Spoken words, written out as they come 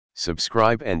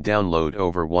Subscribe and download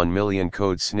over 1 million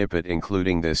code snippet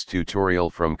including this tutorial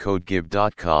from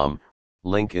codegive.com,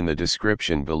 link in the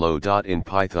description below. In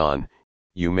Python,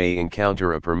 you may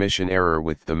encounter a permission error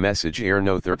with the message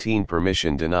errno 13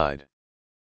 permission denied.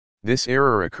 This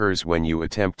error occurs when you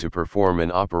attempt to perform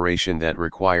an operation that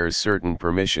requires certain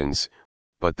permissions,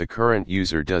 but the current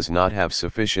user does not have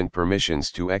sufficient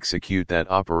permissions to execute that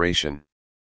operation.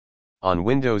 On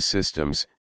Windows systems,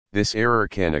 this error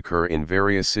can occur in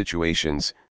various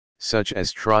situations, such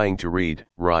as trying to read,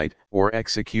 write, or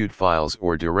execute files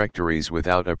or directories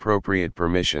without appropriate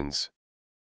permissions.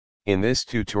 In this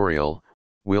tutorial,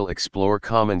 we'll explore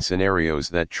common scenarios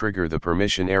that trigger the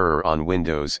permission error on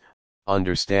Windows,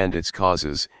 understand its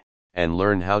causes, and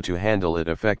learn how to handle it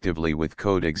effectively with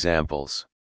code examples.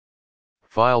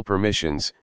 File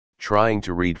permissions. Trying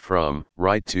to read from,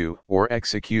 write to, or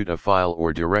execute a file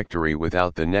or directory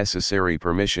without the necessary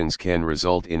permissions can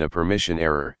result in a permission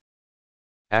error.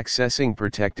 Accessing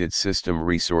protected system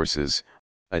resources.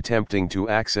 Attempting to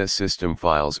access system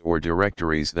files or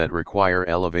directories that require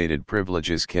elevated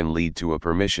privileges can lead to a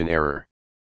permission error.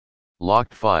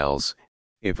 Locked files.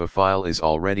 If a file is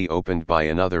already opened by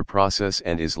another process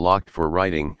and is locked for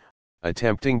writing,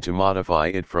 attempting to modify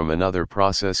it from another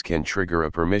process can trigger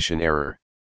a permission error.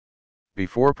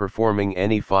 Before performing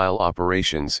any file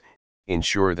operations,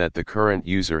 ensure that the current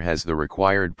user has the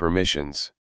required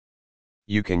permissions.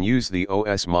 You can use the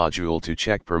OS module to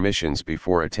check permissions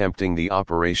before attempting the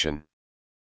operation.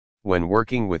 When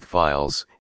working with files,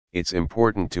 it's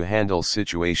important to handle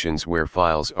situations where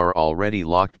files are already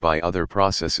locked by other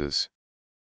processes.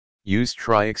 Use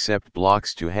try-except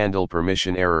blocks to handle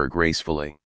permission error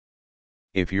gracefully.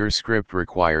 If your script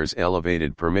requires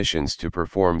elevated permissions to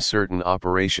perform certain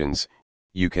operations,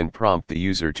 you can prompt the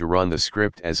user to run the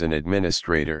script as an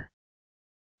administrator.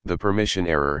 The permission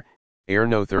error,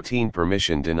 errno 13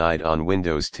 permission denied on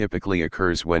Windows typically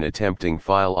occurs when attempting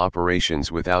file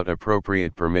operations without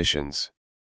appropriate permissions.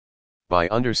 By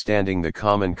understanding the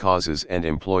common causes and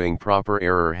employing proper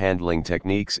error handling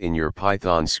techniques in your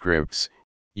Python scripts,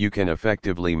 you can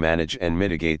effectively manage and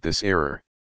mitigate this error.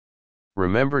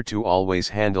 Remember to always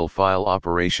handle file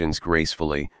operations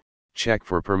gracefully, check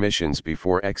for permissions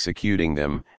before executing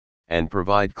them, and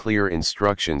provide clear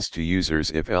instructions to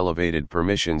users if elevated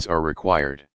permissions are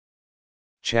required.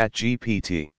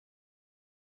 ChatGPT